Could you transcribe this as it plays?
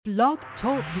Blog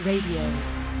Talk Radio.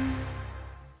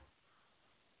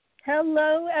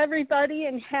 Hello, everybody,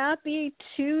 and happy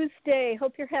Tuesday.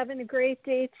 Hope you're having a great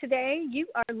day today. You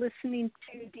are listening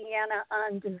to DeAnna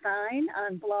On Design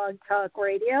on Blog Talk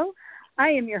Radio. I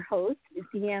am your host,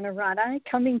 DeAnna On,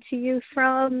 coming to you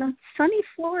from sunny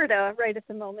Florida right at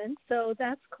the moment, so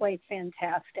that's quite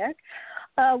fantastic.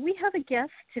 We have a guest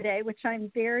today, which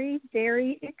I'm very,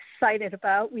 very excited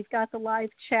about. We've got the live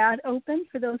chat open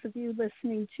for those of you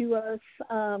listening to us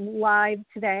live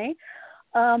today.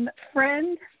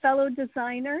 Friend, fellow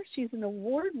designer. She's an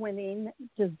award-winning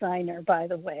designer, by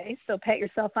the way, so pat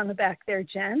yourself on the back there,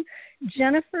 Jen.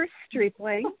 Jennifer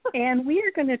Striepling, and we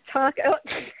are going to talk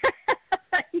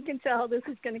you can tell how this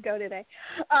is going to go today.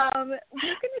 We're going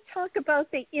to talk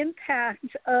about the impact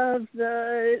of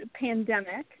the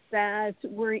pandemic that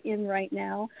we're in right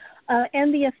now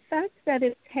and the effect that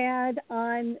it's had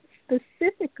on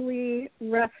specifically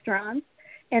restaurants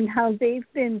and how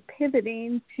they've been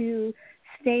pivoting to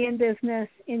stay in business,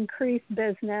 increase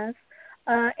business.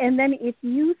 And then if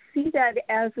you see that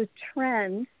as a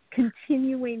trend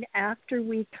continuing after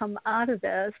we come out of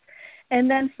this, and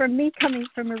then for me coming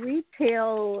from a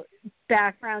retail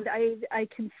background, I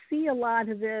can see a lot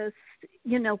of this,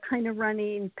 kind of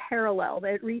running parallel,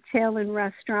 that retail and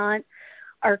restaurant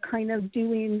are kind of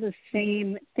doing the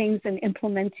same things and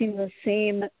implementing the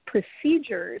same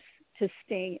procedures to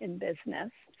stay in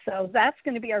business. So that's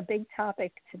going to be our big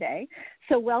topic today.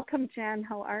 So welcome, Jen.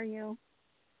 How are you?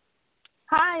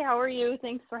 Hi, how are you?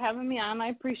 Thanks for having me on. I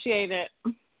appreciate it.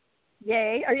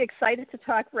 Yay. Are you excited to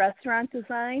talk restaurant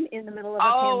design in the middle of a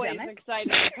Always pandemic?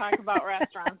 excited to talk about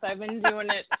restaurants. I've been doing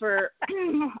it for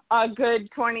a good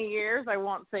 20 years. I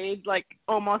won't say like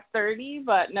almost 30,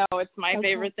 but no, it's my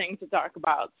favorite thing to talk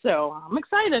about. So I'm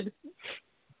excited.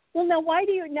 Well, now, why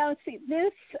do you now see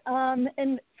this?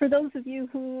 And for those of you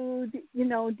who,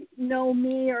 know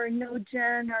me or know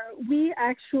Jen, we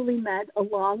actually met a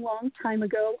long, long time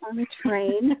ago on a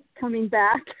train coming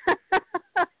back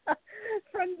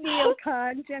from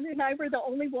NeoCon. Jen and I were the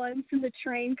only ones in the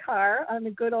train car on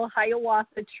the good old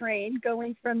Hiawatha train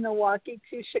going from Milwaukee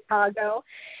to Chicago.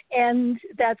 And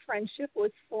that friendship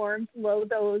was formed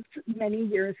those many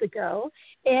years ago.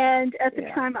 And at the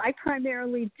time, I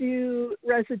primarily do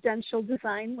residential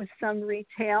design with some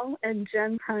retail, and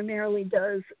Jen primarily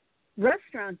does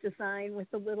restaurant design with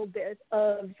a little bit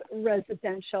of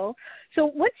residential. So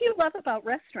what do you love about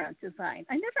restaurant design?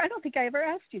 I don't think I ever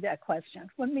asked you that question.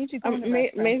 What made you go into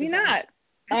restaurant maybe design?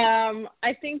 not.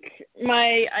 I think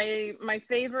my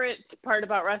favorite part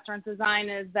about restaurant design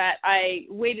is that I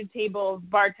waited tables,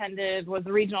 bartended, was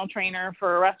a regional trainer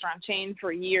for a restaurant chain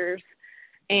for years,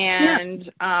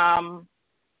 and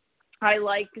I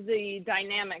like the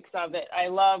dynamics of it. I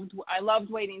loved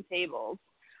waiting tables.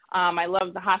 I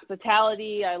loved the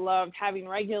hospitality. I loved having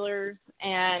regulars.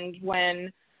 And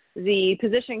when the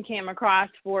position came across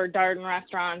for Darden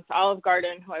Restaurants, Olive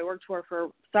Garden, who I worked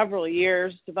for several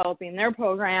years developing their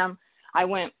program, I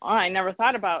went, I never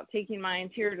thought about taking my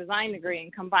interior design degree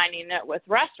and combining it with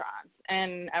restaurants.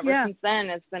 And ever since then,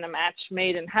 it's been a match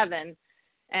made in heaven.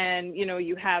 And,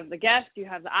 you have the guests, you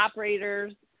have the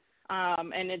operators,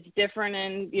 and it's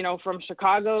different from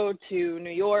Chicago to New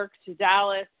York to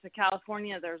Dallas to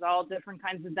California. There's all different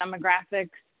kinds of demographics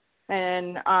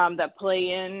and that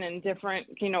play in and different,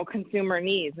 consumer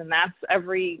needs. And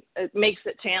it makes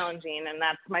it challenging. And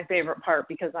that's my favorite part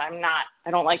because I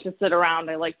don't like to sit around.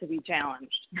 I like to be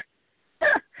challenged.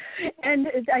 And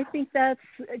I think that's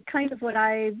kind of what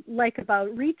I like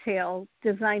about retail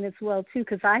design as well, too,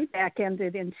 because I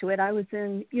back-ended into it. I was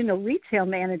in, retail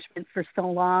management for so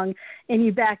long, and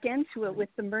you back into it with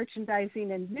the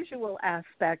merchandising and visual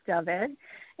aspect of it.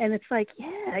 And it's like,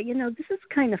 this is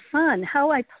kind of fun.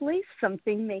 How I place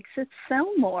something makes it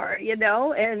sell more,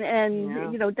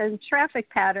 then traffic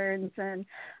patterns and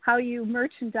how you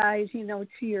merchandise, to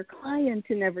your client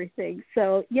and everything.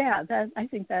 So, I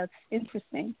think that's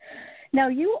interesting. Now,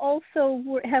 you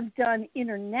also have done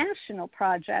international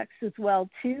projects as well,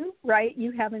 too, right?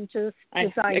 You haven't just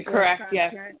designed restaurants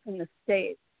here in the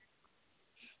States.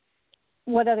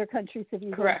 What other countries have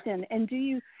you worked in? And do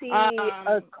you see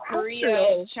a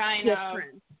Korea, China,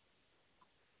 difference?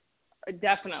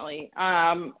 Definitely.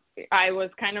 I was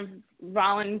kind of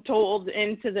voluntold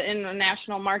into the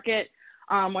international market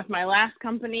with my last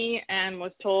company and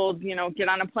was told, get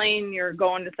on a plane, you're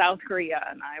going to South Korea.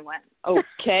 And I went,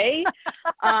 okay.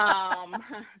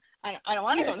 I don't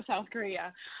want to go to South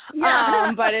Korea.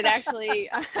 But it actually,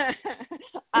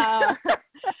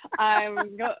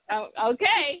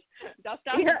 okay, dust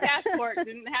off the passport.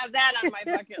 Didn't have that on my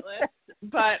bucket list.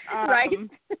 But, right.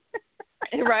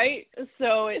 right?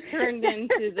 So it turned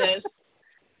into this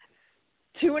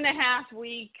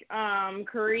 2.5-week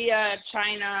Korea,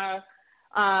 China,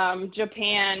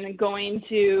 Japan, going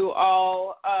to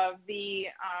all of the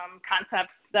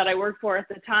concepts that I worked for at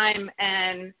the time.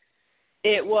 And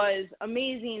it was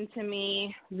amazing to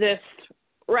me, this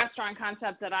restaurant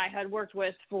concept that I had worked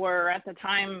with for, at the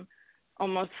time,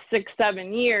 almost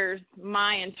 6-7 years,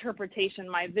 my interpretation,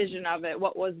 my vision of it,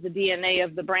 what was the DNA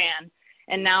of the brand.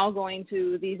 And now going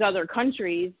to these other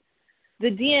countries, the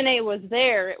DNA was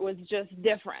there, it was just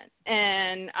different.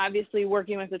 And obviously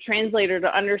working with a translator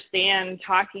to understand,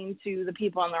 talking to the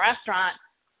people in the restaurant,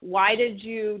 why did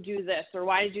you do this or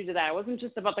why did you do that? It wasn't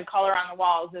just about the color on the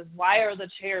walls, it's why are the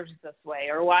chairs this way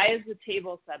or why is the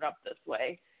table set up this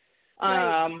way?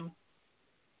 Right.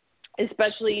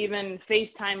 Especially even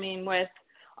FaceTiming with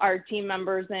our team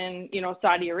members in,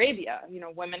 Saudi Arabia.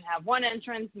 Women have one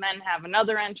entrance, men have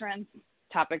another entrance.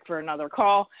 Topic for another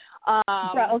call.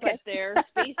 Okay. But their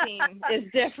spacing is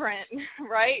different,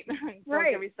 right?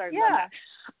 Right. We start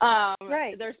that.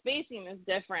 Right. Their spacing is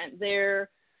different. The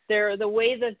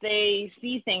way that they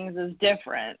see things is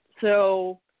different.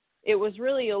 So it was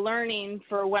really a learning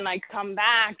for when I come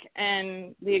back,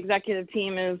 and the executive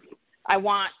team is, I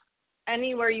want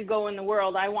anywhere you go in the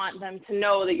world, I want them to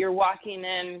know that you're walking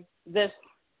in this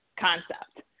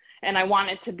concept. And I want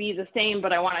it to be the same,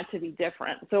 but I want it to be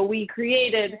different. So we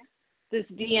created this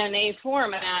DNA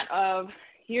format of,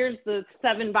 here's the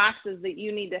 7 boxes that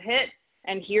you need to hit,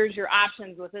 and here's your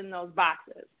options within those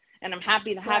boxes. And I'm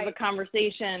happy to have a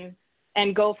conversation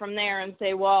and go from there and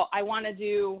say, well, I want to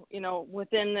do,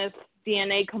 within this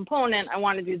DNA component, I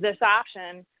want to do this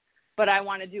option, but I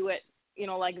want to do it,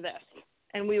 like this.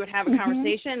 And we would have a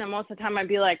conversation, and most of the time I'd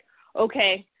be like,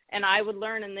 okay, and I would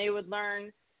learn and they would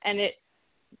learn, and it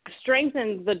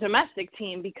strengthened the domestic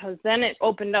team, because then it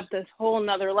opened up this whole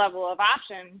nother level of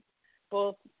options,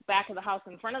 both back of the house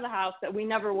and front of the house, that we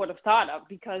never would have thought of,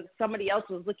 because somebody else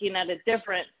was looking at it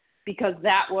different, because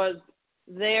that was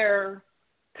their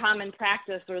common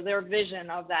practice or their vision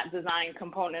of that design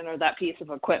component or that piece of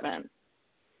equipment.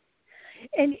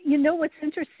 And what's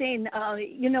interesting,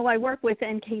 I work with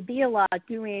NKB a lot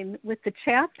doing with the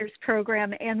chapters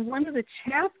program, and one of the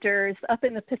chapters up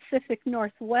in the Pacific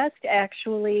Northwest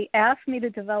actually asked me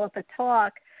to develop a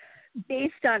talk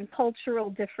based on cultural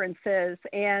differences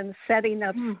and setting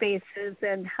up spaces,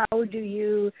 and how do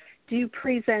you do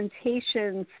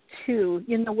presentations to,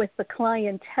 with the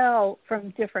clientele from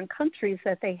different countries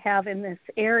that they have in this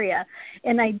area.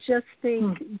 And I just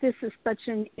think this is such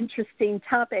an interesting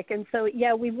topic. And so,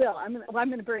 yeah, we will. I'm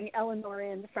going to bring Eleanor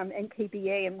in from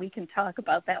NKBA, and we can talk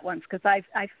about that once, because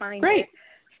I find it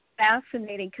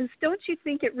fascinating. Because don't you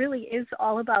think it really is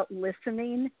all about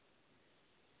listening?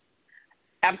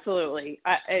 Absolutely.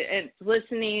 It's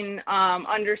listening,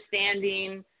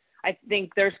 understanding. I think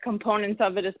there's components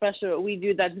of it, especially what we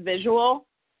do, that's visual,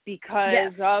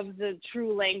 because of the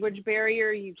true language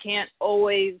barrier. You can't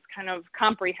always kind of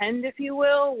comprehend, if you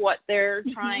will, what they're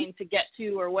trying to get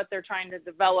to or what they're trying to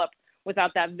develop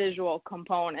without that visual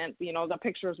component. The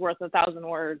picture is worth 1,000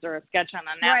 words, or a sketch on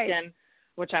a napkin,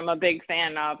 which I'm a big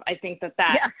fan of. I think that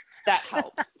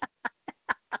helps.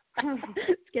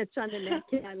 Sketch on the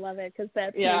napkin. I love it, because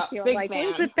that makes you feel like,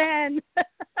 where's the pen?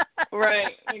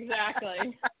 Right,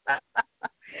 exactly.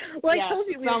 Well, I told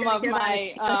you some of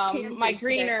my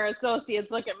greener associates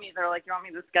look at me. They're like, "You want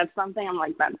me to sketch something?" I'm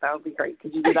like, "That would be great.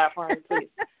 Could you do that for me, please?"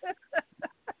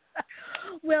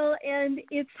 Well, and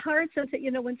it's hard sometimes,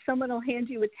 when someone will hand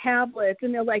you a tablet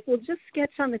and they're like, well, just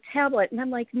sketch on the tablet. And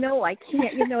I'm like, no, I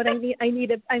can't. You know what I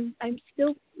need? I'm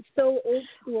still so old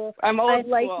school. I'm old I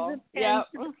like school. the pen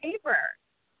to the paper.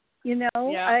 You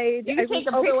can take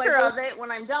a picture of it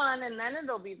when I'm done, and then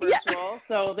it'll be virtual. Yeah.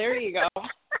 So there you go.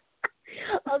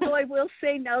 Although I will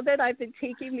say, now that I've been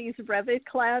taking these Revit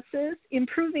classes,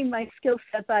 improving my skill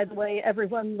set, by the way,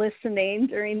 everyone listening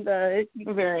during the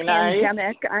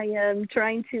pandemic, I am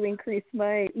trying to increase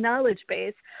my knowledge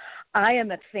base. I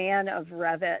am a fan of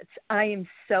Revit. I am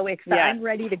so excited. Yes. I'm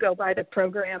ready to go by the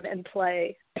program and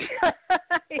play. I'm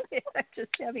just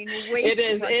having way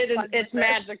too much fun. It's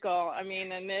magical. I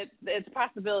mean, and its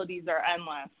possibilities are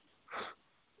endless.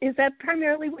 Is that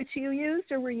primarily what you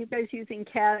used, or were you guys using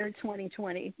CAD or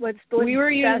 2020? We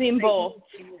were using both.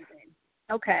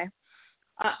 Okay.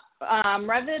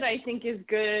 Revit, I think, is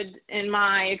good in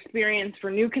my experience for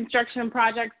new construction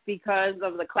projects because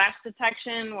of the clash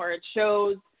detection, where it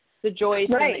shows the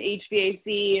joists and the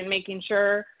HVAC and making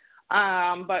sure.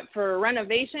 But for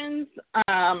renovations,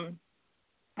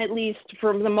 at least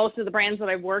for most of the brands that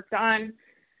I've worked on,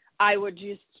 I would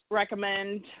just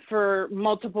recommend, for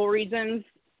multiple reasons,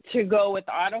 to go with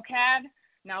AutoCAD.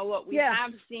 Now, what we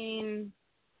have seen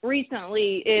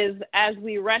recently is as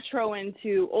we retro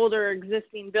into older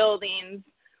existing buildings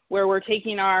where we're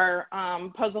taking our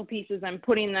puzzle pieces and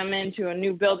putting them into a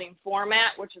new building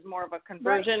format, which is more of a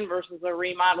conversion versus a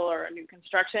remodel or a new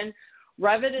construction.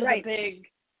 Revit is a big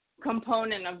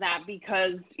component of that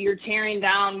because you're tearing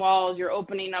down walls, you're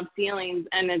opening up ceilings,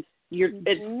 and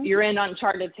you're in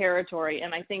uncharted territory.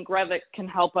 And I think Revit can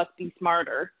help us be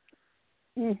smarter.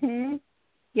 Mhm.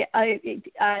 Yeah,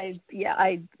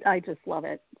 I just love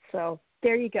it. So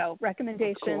there you go.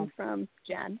 Recommendation from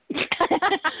Jen.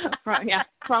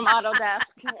 from Autodesk.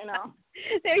 You know,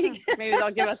 there you go. Maybe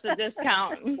they'll give us a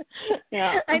discount.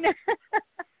 Yeah, I know.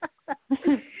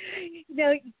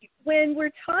 When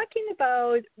we're talking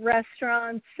about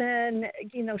restaurants and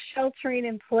sheltering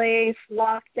in place,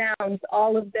 lockdowns,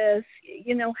 all of this,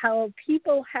 how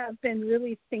people have been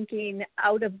really thinking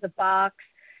out of the box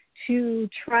to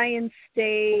try and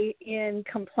stay in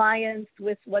compliance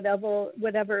with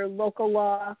whatever local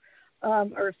law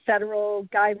or federal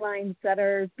guidelines that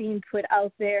are being put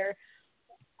out there.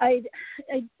 I'm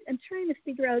trying to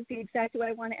figure out the exact way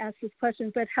I want to ask this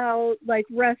question, but how, like,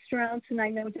 restaurants, and I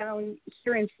know down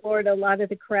here in Florida, a lot of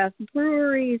the craft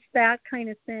breweries, that kind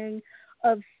of thing,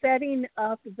 of setting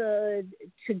up the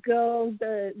to-go,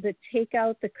 the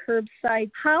takeout, the curbside.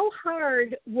 How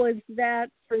hard was that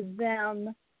for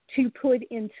them to put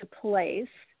into place?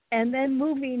 And then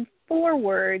moving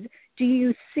forward, do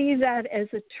you see that as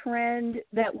a trend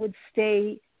that would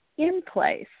stay in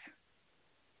place?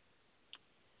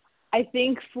 I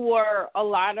think for a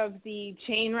lot of the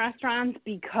chain restaurants,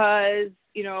 because,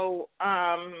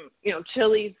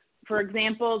 Chili's, for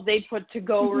example, they put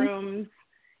to-go rooms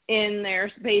in their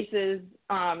spaces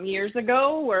years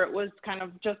ago where it was kind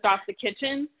of just off the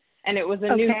kitchen. And it was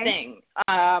a new thing.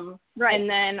 And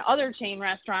then other chain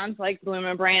restaurants like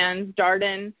Bloomin brands,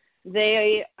 Darden,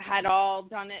 they had all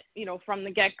done it, from the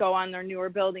get-go on their newer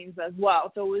buildings as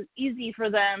well. So it was easy for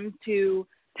them to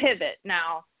pivot.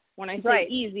 Now, when I say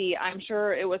easy, I'm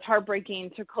sure it was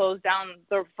heartbreaking to close down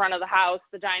the front of the house,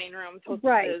 the dining room,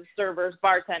 hostesses, servers,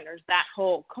 bartenders. That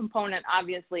whole component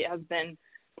obviously has been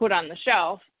put on the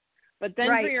shelf. But then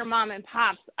for your mom and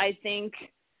pops, I think –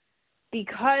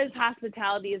 because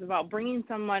hospitality is about bringing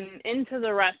someone into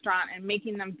the restaurant and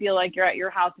making them feel like you're at your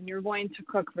house and you're going to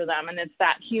cook for them, and it's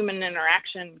that human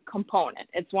interaction component.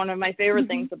 It's one of my favorite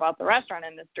things about the restaurant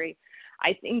industry.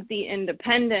 I think the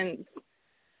independence,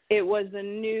 it was a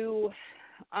new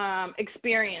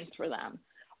experience for them.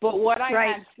 But what I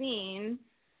have seen,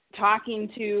 talking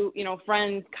to,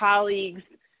 friends, colleagues,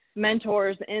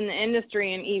 mentors in the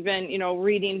industry, and even,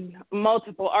 reading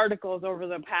multiple articles over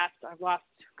the past, I've lost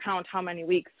count how many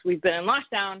weeks we've been in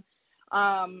lockdown,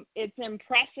 it's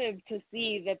impressive to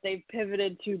see that they've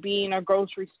pivoted to being a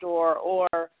grocery store or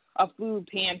a food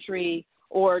pantry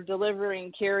or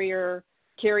delivering carry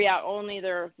out only.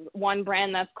 There's one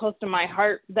brand that's close to my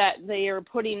heart that they are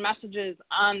putting messages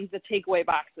on the takeaway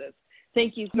boxes.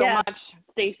 Thank you so much.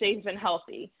 Stay safe and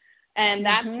healthy. And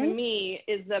that to me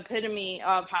is the epitome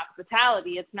of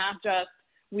hospitality. It's not just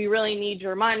we really need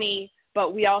your money,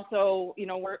 but we also,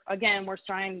 we're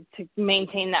trying to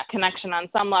maintain that connection on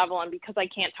some level. And because I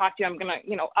can't talk to you, I'm going to,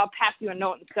 I'll pass you a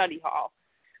note in study hall.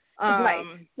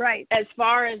 As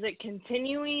far as it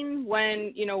continuing,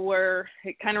 when,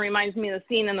 it kind of reminds me of the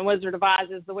scene in The Wizard of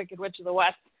Oz is the Wicked Witch of the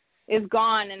West is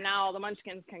gone and now the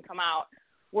munchkins can come out.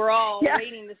 We're all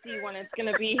waiting to see when it's going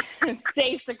to be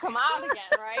safe to come out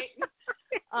again, right?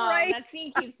 That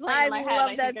scene keeps playing in my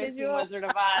head. I think I've seen Wizard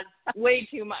of Oz way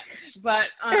too much. But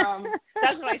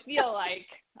that's what I feel like.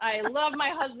 I love my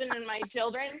husband and my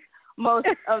children most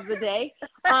of the day,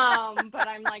 but I'm,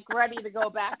 ready to go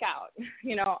back out.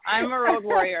 I'm a road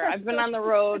warrior. I've been on the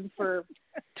road for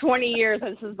 20 years.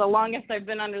 This is the longest I've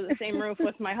been under the same roof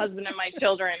with my husband and my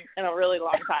children in a really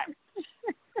long time.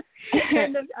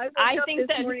 And I think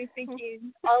this morning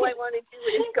thinking all I want to do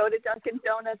is go to Dunkin'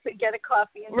 Donuts and get a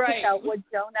coffee and pick out what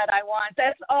donut I want.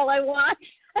 That's all I want.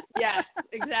 Yes,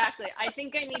 exactly. I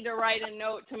think I need to write a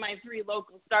note to my 3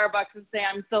 local Starbucks and say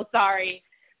I'm so sorry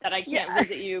that I can't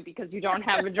visit you because you don't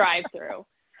have a drive-through.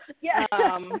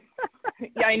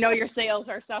 I know your sales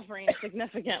are suffering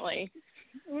significantly.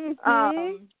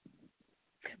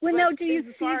 Well, now, do you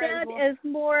see that as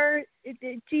more?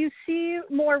 Do you see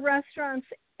more restaurants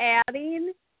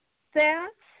adding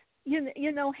that?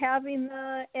 Having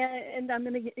the, and I'm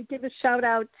going to give a shout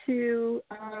out to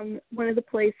one of the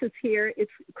places here.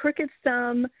 It's Crooked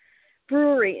Thumb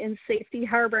Brewery in Safety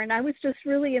Harbor, and I was just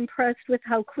really impressed with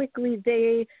how quickly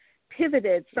they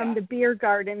pivoted from the beer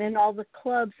garden and all the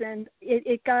clubs, and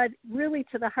it got really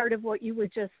to the heart of what you were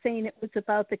just saying. It was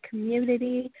about the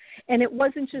community, and it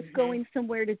wasn't just going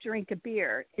somewhere to drink a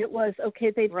beer. It was,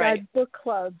 okay, they've got book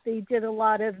clubs. They did a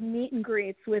lot of meet and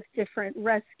greets with different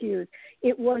rescues.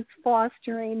 It was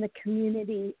fostering the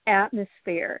community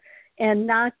atmosphere and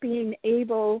not being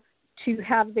able to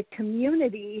have the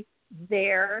community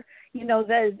there. You know,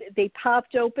 they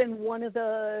popped open one of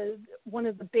the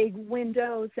big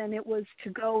windows, and it was to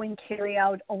go and carry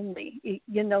out only,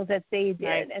 you know, that they did.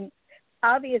 Right. And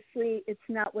obviously it's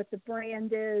not what the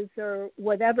brand is or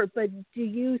whatever, but do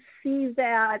you see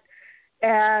that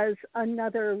as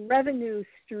another revenue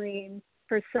stream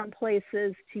for some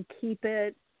places to keep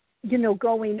it, you know,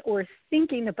 going, or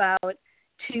thinking about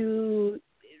to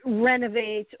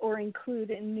renovate or include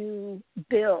in new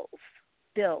builds?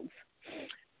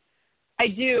 I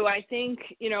do. I think,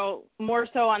 you know, more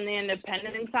so on the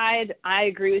independent side, I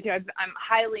agree with you. I'm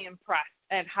highly impressed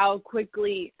at how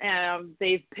quickly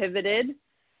they've pivoted. Yes.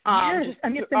 I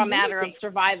mean, it's a matter of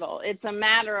survival. It's a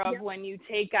matter of when you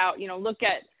take out, you know, look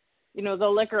at, you know, the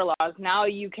liquor laws. Now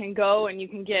you can go and you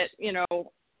can get, you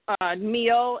know, a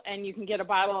meal and you can get a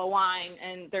bottle of wine,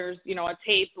 and there's, you know, a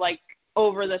tape like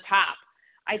over the top.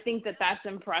 I think that that's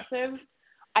impressive.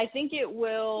 I think it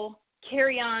will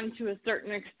carry on to a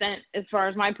certain extent as far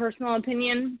as my personal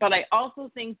opinion, but I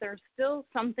also think there's still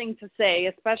something to say,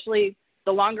 especially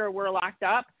the longer we're locked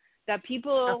up, that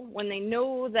people, when they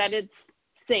know that it's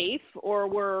safe or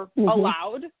we're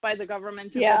allowed by the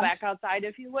government to go back outside,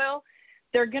 if you will,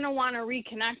 they're going to want to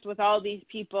reconnect with all these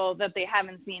people that they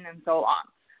haven't seen in so long.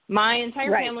 My entire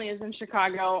family is in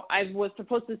Chicago. I was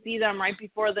supposed to see them right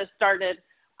before this started.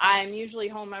 I'm usually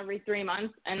home every 3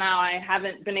 months, and now I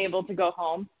haven't been able to go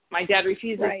home. My dad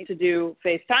refuses to do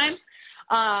FaceTime.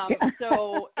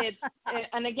 So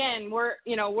and again, we're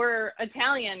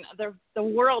Italian. The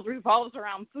world revolves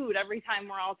around food every time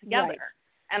we're all together.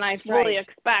 Right. And I fully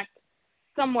expect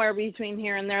somewhere between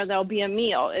here and there, there'll be a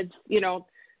meal. It's, you know,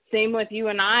 same with you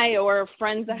and I, or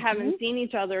friends that haven't seen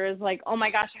each other, is like, oh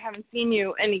my gosh, I haven't seen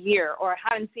you in a year, or I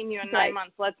haven't seen you in 9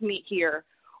 months. Let's meet here.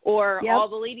 Or all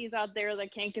the ladies out there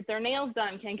that can't get their nails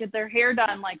done, can't get their hair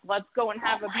done, like, let's go and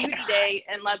have a beauty day,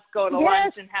 and let's go to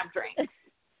lunch and have drinks.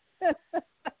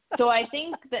 So I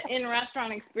think the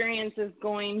in-restaurant experience is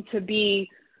going to be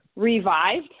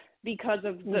revived because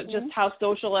of just how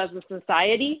social as a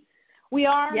society we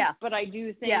are. Yeah. But I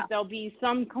do think there'll be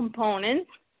some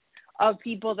components of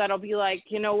people that'll be like,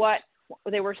 you know what,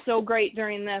 they were so great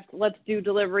during this, let's do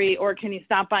delivery, or can you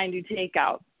stop by and do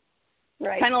takeout?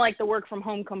 Right. Kind of like the work from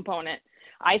home component.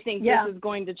 I think this is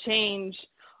going to change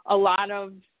a lot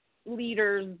of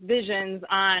leaders' visions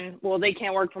on, well, they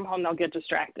can't work from home, they'll get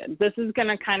distracted. This is going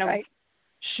to kind of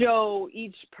show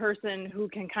each person who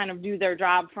can kind of do their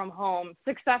job from home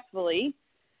successfully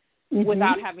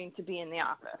without having to be in the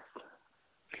office.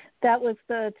 That was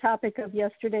the topic of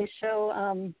yesterday's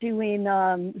show, doing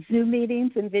Zoom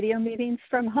meetings and video meetings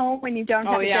from home when you don't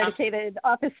have a dedicated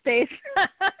office space.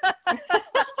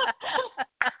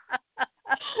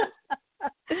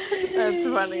 That's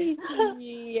funny.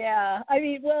 Yeah. I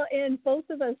mean, well, and both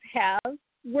of us have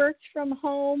worked from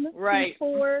home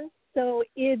before, so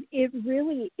it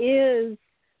really is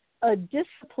a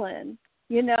discipline,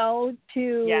 you know,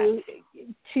 to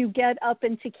get up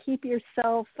and to keep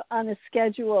yourself on a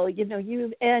schedule. You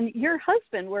know, and your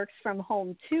husband works from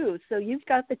home too, so you've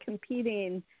got the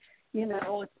competing, you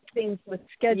know, things with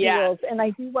schedules. And I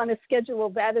do want to schedule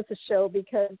that as a show,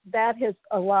 because that has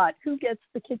a lot. Who gets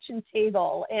the kitchen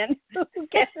table, and who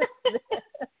gets this,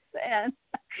 and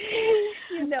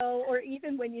you know, or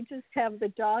even when you just have the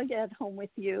dog at home with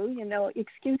you, you know,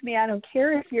 excuse me, I don't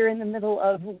care if you're in the middle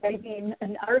of writing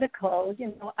an article, you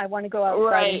know, I want to go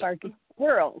outside and bark at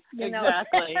squirrels, you know.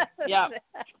 Exactly. Yeah.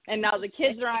 And now the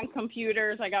kids are on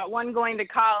computers. I got one going to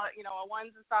college, you know,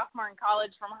 one's a sophomore in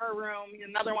college from her room,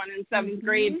 another one in seventh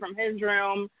grade from his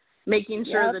room, making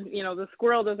sure that, you know, the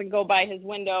squirrel doesn't go by his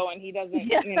window and he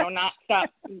doesn't, you know, not stop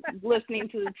listening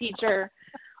to the teacher.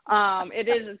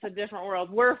 It's a different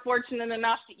world. We're fortunate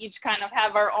enough to each kind of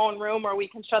have our own room where we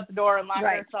can shut the door and lock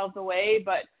ourselves away.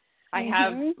 But I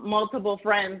have multiple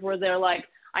friends where they're like,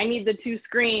 I need the 2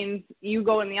 screens. You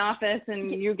go in the office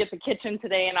and you get the kitchen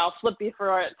today, and I'll flip you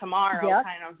for it tomorrow,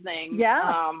 kind of thing.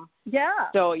 Yeah.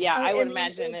 So, I would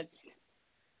imagine it's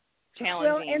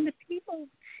challenging. Well, and the people,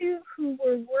 too, who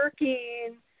were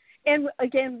working, and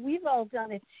again, we've all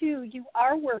done it, too. You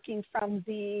are working from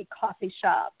the coffee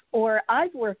shop, or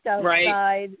I've worked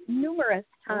outside numerous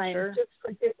times just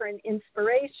for different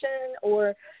inspiration,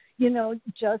 or, you know,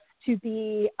 just to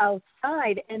be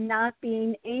outside and not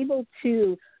being able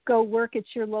to go work at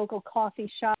your local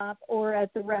coffee shop or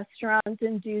at the restaurant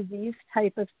and do these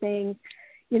type of things.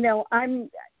 You know,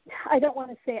 I don't want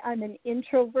to say I'm an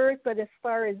introvert, but as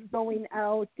far as going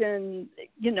out and,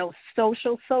 you know,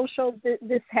 social,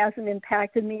 this hasn't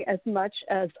impacted me as much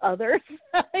as others,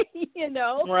 you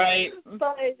know. Right.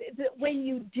 But when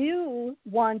you do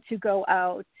want to go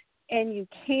out and you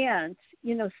can't,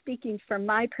 you know, speaking from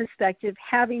my perspective,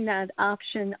 having that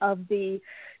option of the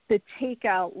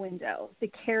takeout window,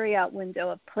 the carry-out window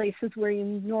of places where you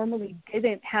normally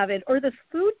didn't have it, or the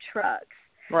food trucks.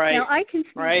 Right. Now, I can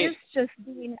see this just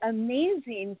being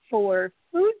amazing for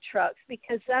food trucks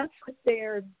because that's what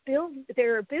their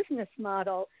business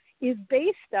model is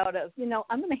based out of. You know,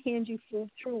 I'm going to hand you food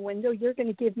through a window. You're going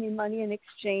to give me money in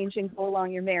exchange and go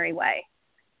along your merry way.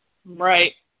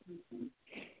 Right.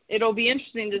 It'll be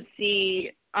interesting to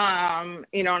see,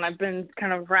 you know, and I've been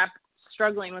kind of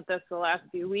struggling with this the last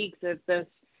few weeks, if this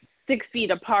 6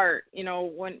 feet apart, you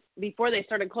know, before they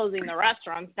started closing the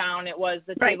restaurants down, it was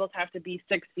the tables have to be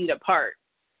 6 feet apart.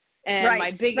 And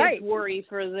my biggest worry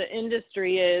for the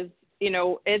industry is, you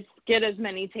know, it's get as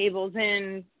many tables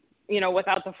in, you know,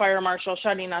 without the fire marshal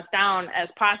shutting us down as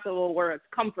possible where it's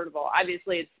comfortable.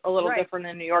 Obviously, it's a little different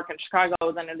in New York and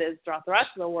Chicago than it is throughout the rest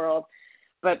of the world.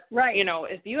 But, you know,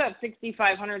 if you have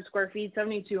 6,500 square feet,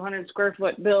 7,200 square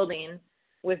foot building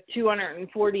with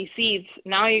 240 seats,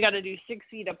 now you got to do 6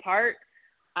 feet apart.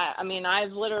 I mean,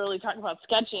 I've literally talked about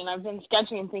sketching. I've been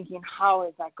sketching and thinking, how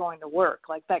is that going to work?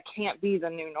 Like, that can't be the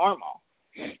new normal.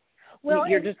 Well,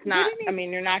 you're just not, I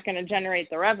mean, you're not going to generate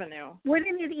the revenue.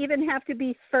 Wouldn't it even have to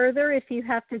be further if you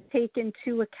have to take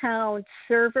into account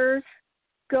servers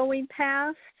going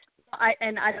past? I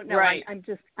don't know. Right.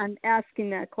 I'm asking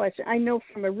that question. I know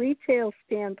from a retail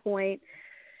standpoint,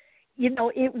 you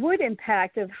know, it would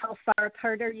impact of how far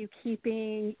apart are you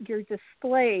keeping your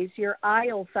displays. Your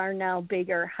aisles are now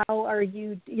bigger. How are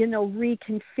you, you know,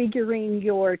 reconfiguring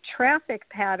your traffic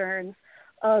patterns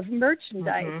of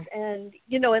merchandise? And,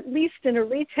 you know, at least in a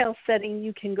retail setting,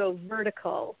 you can go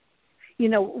vertical, you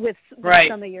know, with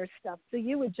some of your stuff. So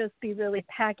you would just be really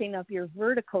packing up your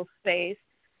vertical space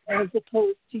as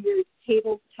opposed to your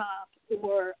tabletop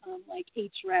or like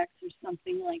H-Rex or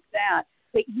something like that.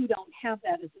 But you don't have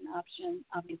that as an option,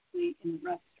 obviously, in the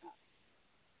restaurant.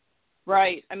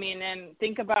 Right. I mean, and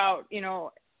think about, you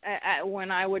know,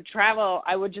 when I would travel,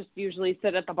 I would just usually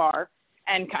sit at the bar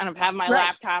and kind of have my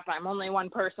laptop. I'm only one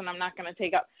person. I'm not going to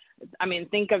take up. I mean,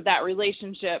 think of that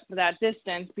relationship, that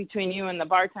distance between you and the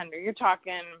bartender. You're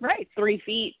talking 3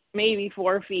 feet, maybe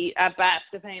 4 feet at best,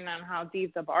 depending on how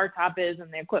deep the bar top is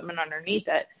and the equipment underneath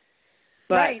it.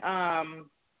 But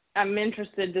I'm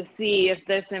interested to see if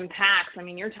this impacts. I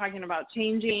mean, you're talking about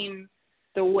changing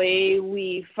the way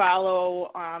we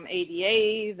follow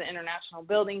ADA, the International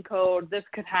Building Code. This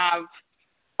could have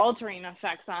altering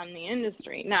effects on the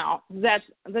industry. Now,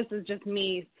 this is just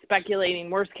me speculating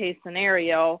worst case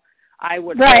scenario. I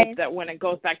would hope that when it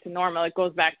goes back to normal, it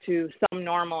goes back to some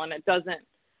normal and it doesn't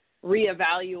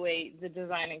reevaluate the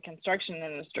design and construction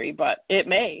industry, but it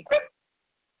may.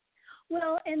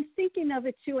 Well, and thinking of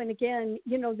it too, and again,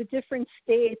 you know, the different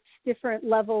states, different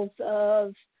levels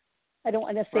of, I don't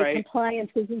want to say compliance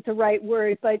isn't the right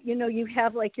word, but, you know, you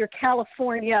have like your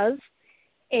Californias,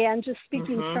 and just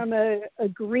speaking from a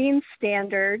green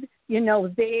standard, you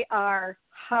know, they are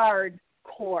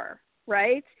hardcore,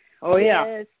 right? Oh,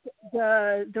 yeah. With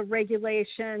the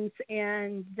regulations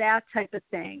and that type of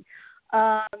thing.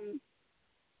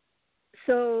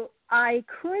 So I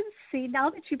could see, now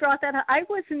that you brought that up, I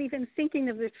wasn't even thinking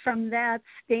of it from that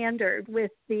standard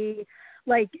with the,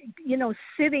 like, you know,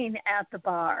 sitting at the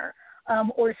bar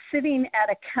or sitting at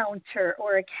a counter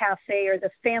or a cafe or the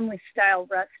family-style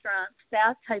restaurants,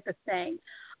 that type of thing.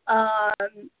 I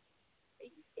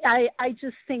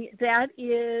just think that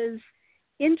is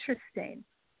interesting.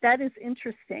 That is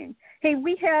interesting. Hey,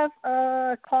 we have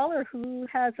a caller who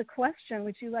has a question.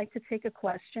 Would you like to take a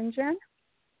question, Jen?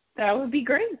 That would be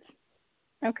great.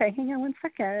 Okay, hang on one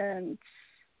second.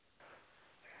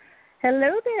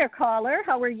 Hello there, caller.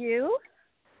 How are you?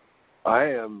 I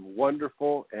am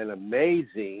wonderful and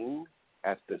amazing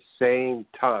at the same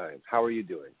time. How are you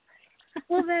doing?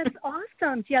 Well, that's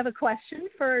awesome. Do you have a question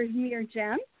for me or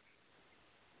Jen?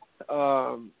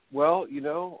 Well, you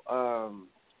know,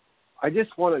 I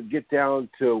just want to get down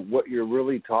to what you're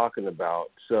really talking about.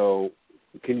 So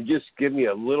can you just give me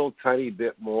a little tiny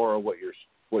bit more of what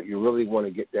you really want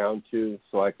to get down to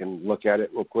so I can look at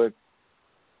it real quick?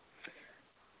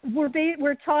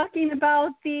 We're talking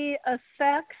about the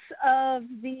effects of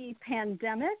the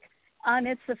pandemic on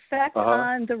its effect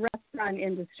on the restaurant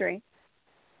industry.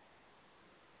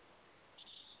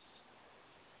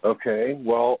 Okay.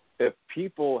 Well, if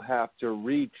people have to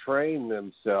retrain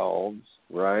themselves,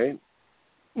 right?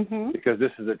 Mm-hmm. Because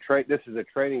this is a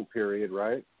training period,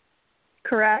 right?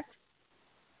 Correct.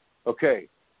 Okay.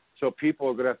 So people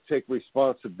are going to have to take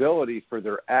responsibility for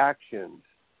their actions,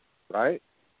 right?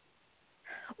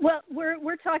 Well,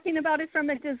 we're talking about it from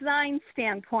a design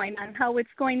standpoint on how it's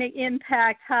going to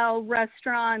impact how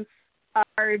restaurants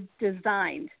are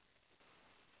designed.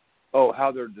 Oh,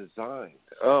 how they're designed.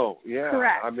 Oh, yeah.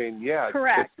 Correct. I mean, yeah.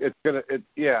 Correct. It's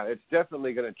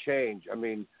definitely going to change. I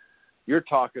mean, you're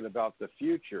talking about the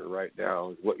future right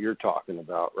now is what you're talking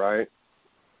about, right?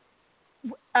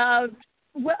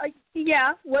 Well,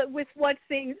 yeah.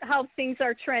 How things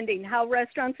are trending, how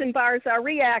restaurants and bars are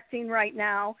reacting right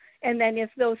now, and then if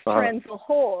those trends will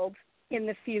hold in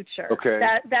the future. Okay.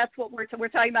 That's what we're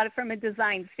talking about it from a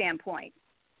design standpoint.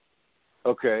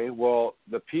 Okay. Well,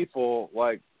 the people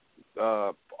like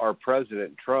our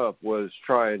President Trump was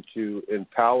trying to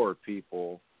empower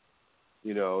people,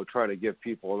 trying to give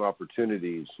people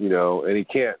opportunities, and he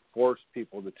can't force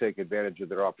people to take advantage of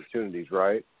their opportunities,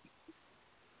 right?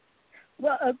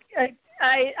 Well,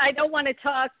 I don't want to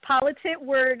talk politics.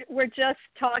 We're just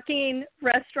talking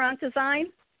restaurant design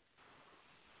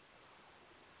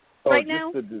right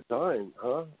now. The design,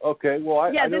 huh? Okay. Well,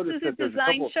 I this noticed is that a there's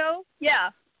design show. Yeah.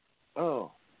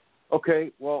 Oh.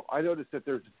 Okay. Well, I noticed that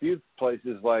there's a few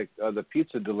places like the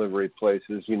pizza delivery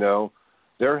places.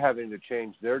 They're having to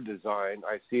change their design.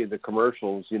 I see in the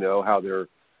commercials, how they're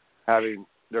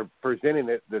presenting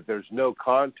it that there's no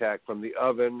contact from the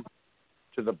oven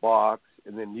to the box,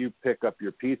 and then you pick up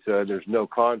your pizza and there's no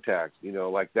contact,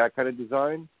 like that kind of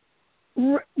design?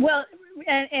 Well,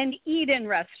 and eat in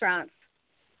restaurants.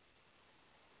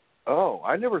 Oh,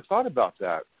 I never thought about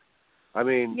that. I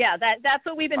mean... Yeah, that's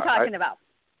what we've been talking about.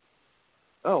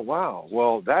 Oh, wow.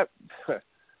 Well, that...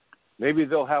 Maybe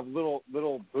they'll have little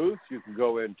booths you can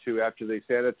go into after they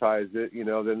sanitize it,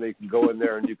 then they can go in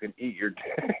there and you can eat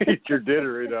your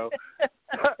dinner,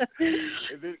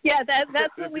 Yeah,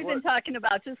 that's what we've been talking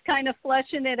about, just kind of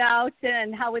fleshing it out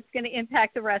and how it's going to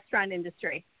impact the restaurant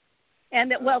industry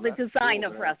and, the design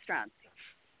of restaurants.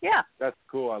 Yeah. That's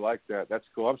cool. I like that. That's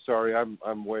cool. I'm sorry.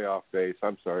 I'm way off base.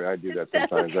 I'm sorry. I do that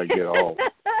sometimes. I get all...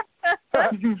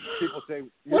 People say,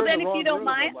 well, then if you don't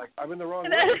mind, I'm like, I'm in the wrong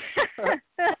room.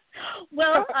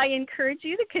 Well, I encourage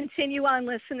you to continue on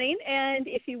listening, and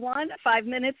if you want, 5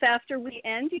 minutes after we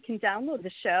end, you can download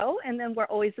the show, and then we're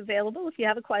always available. If you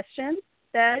have a question,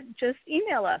 just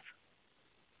email us.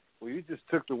 Well, you just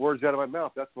took the words out of my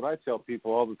mouth. That's what I tell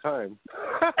people all the time.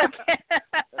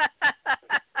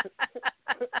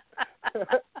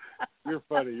 You're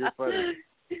funny.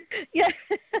 Yeah.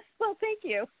 Well, thank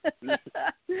you.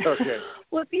 Okay.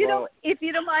 Well, if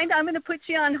you don't mind, I'm going to put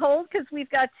you on hold because we've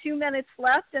got 2 minutes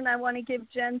left, and I want to give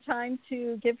Jen time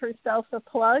to give herself a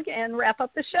plug and wrap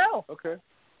up the show. Okay.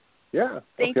 Yeah.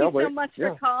 Thank you so much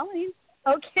for calling.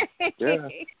 Okay. Yeah.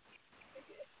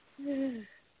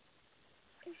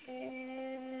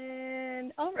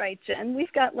 And all right, Jen,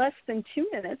 we've got less than 2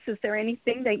 minutes. Is there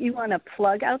anything that you want to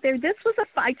plug out there? This was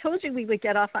I told you we would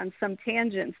get off on some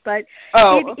tangents, but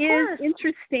it is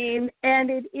interesting, and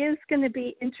it is going to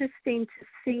be interesting to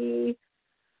see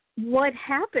what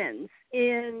happens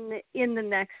in the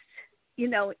next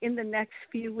in the next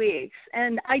few weeks.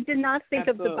 And I did not think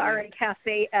of the bar and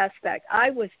cafe aspect. I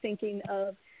was thinking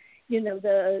of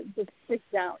the sit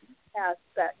down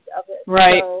aspect of it,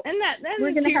 right? So and that's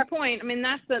to your point. I mean,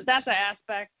 that's an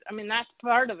aspect. I mean, that's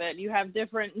part of it. You have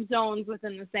different zones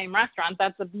within the same restaurant.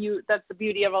 That's the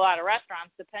beauty of a lot of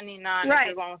restaurants. Depending on if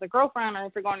you're going with a girlfriend or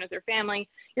if you're going with your family,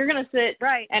 you're going to sit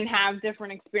and have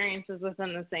different experiences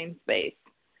within the same space.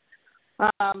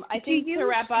 I think to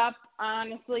wrap up,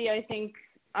 honestly, I think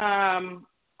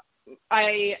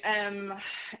I am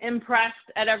impressed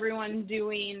at everyone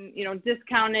doing,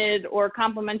 discounted or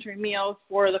complimentary meals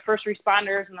for the first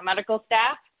responders and the medical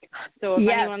staff. So if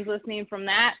anyone's listening from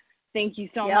that, thank you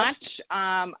so much.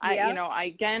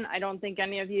 I don't think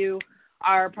any of you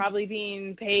are probably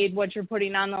being paid what you're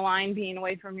putting on the line, being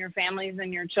away from your families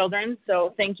and your children.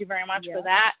 So thank you very much for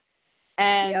that.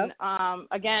 And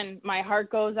again, my heart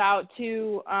goes out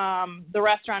to the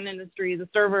restaurant industry, the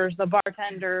servers, the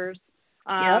bartenders,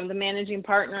 the managing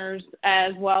partners,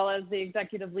 as well as the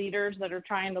executive leaders that are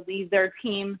trying to lead their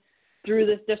team through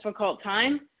this difficult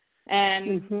time.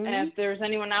 And if there's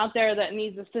anyone out there that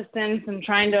needs assistance in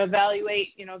trying to evaluate,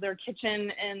 their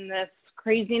kitchen in this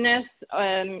craziness,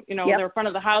 and, their front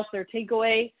of the house, their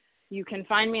takeaway, you can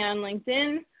find me on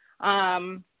LinkedIn,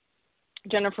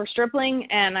 Jennifer Striepling,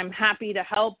 and I'm happy to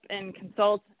help and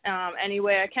consult any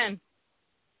way I can.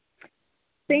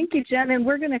 Thank you, Jen. And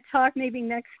we're going to talk maybe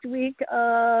next week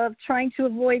of trying to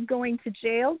avoid going to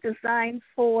jail, designed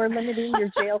for limiting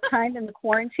your jail time in the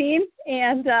quarantine.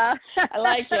 And I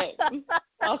like it.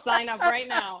 I'll sign up right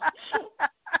now.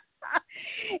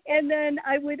 And then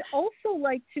I would also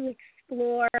like to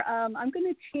explore, I'm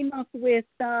going to team up with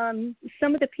some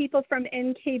of the people from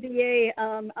NKBA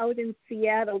out in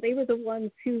Seattle. They were the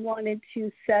ones who wanted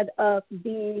to set up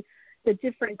the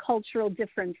different cultural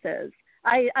differences.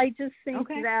 I just think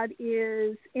that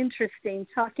is interesting,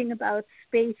 talking about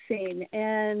spacing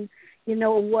and, you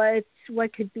know,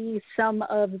 what could be some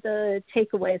of the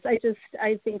takeaways.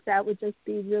 I think that would just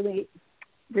be really,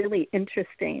 really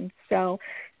interesting. So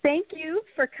thank you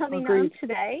for coming on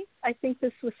today. I think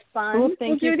this was fun. Well,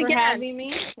 thank you for having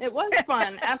me. It was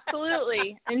fun.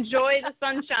 Absolutely. Enjoy the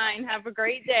sunshine. Have a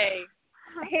great day.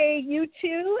 Hey, you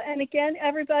too. And again,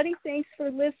 everybody, thanks for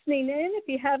listening in. If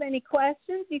you have any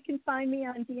questions, you can find me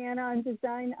on DeAnna On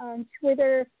Design on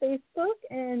Twitter, Facebook,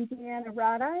 and DeAnna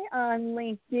Radai on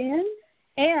LinkedIn,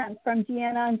 and from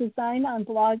DeAnna On Design on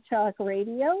Blog Talk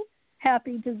Radio.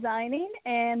 Happy designing,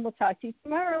 and we'll talk to you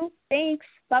tomorrow. Thanks.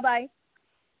 Bye-bye.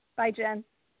 Bye, Jen.